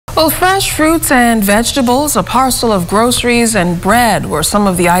Well, fresh fruits and vegetables, a parcel of groceries, and bread were some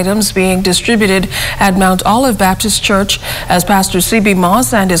of the items being distributed at Mount Olive Baptist Church as Pastor C.B.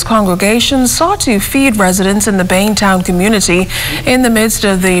 Moss and his congregation sought to feed residents in the Baintown community in the midst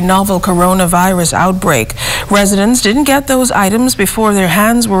of the novel coronavirus outbreak. Residents didn't get those items before their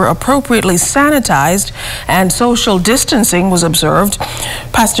hands were appropriately sanitized and social distancing was observed.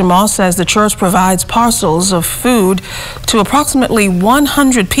 Pastor Moss says the church provides parcels of food to approximately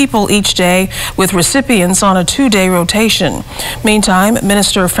 100 people each day, with recipients on a 2-day rotation. Meantime,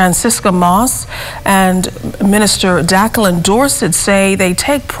 Minister Francisca Moss and Minister Jacqueline Dorset say they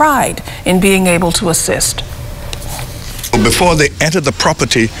take pride in being able to assist. Before they enter the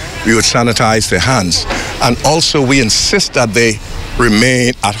property, we would sanitize their hands, and also we insist that they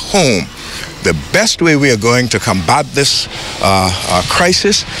remain at home. The best way we are going to combat this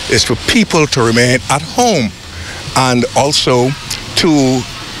crisis is for people to remain at home and also to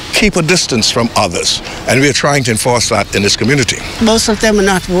keep a distance from others, and we are trying to enforce that in this community. Most of them are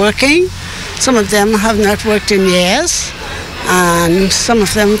not working. Some of them have not worked in years, and some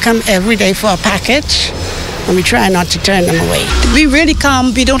of them come every day for a package, and we try not to turn them away. We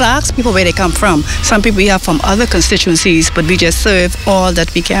don't ask people where they come from. Some people we have from other constituencies, but we just serve all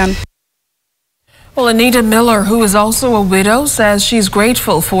that we can. Well, Anita Miller, who is also a widow, says she's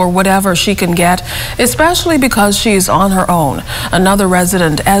grateful for whatever she can get, especially because she's on her own. Another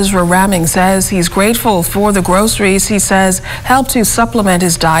resident, Ezra Ramming, says he's grateful for the groceries he says help to supplement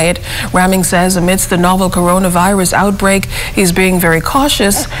his diet. Ramming says amidst the novel coronavirus outbreak, he's being very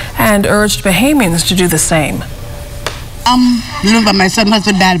cautious and urged Bahamians to do the same. Remember, my son has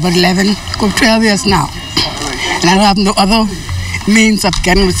been died about 12 years now, and I have no other means of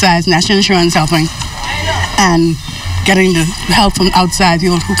getting besides national insurance helping and getting the help from outside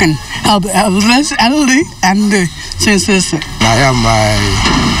people who can help the elderly and the senior citizen. I have my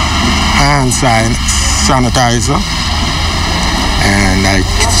hand sanitizer, and I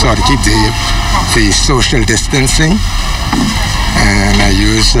sort of keep the social distancing, and I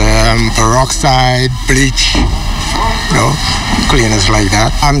use peroxide, bleach, cleaners like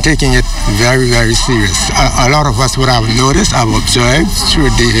that. I'm taking it very, very serious. A lot of us would have noticed, I've observed through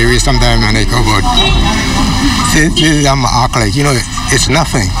the area sometimes when I go about, I'm act like, it's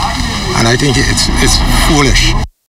nothing. And I think it's foolish.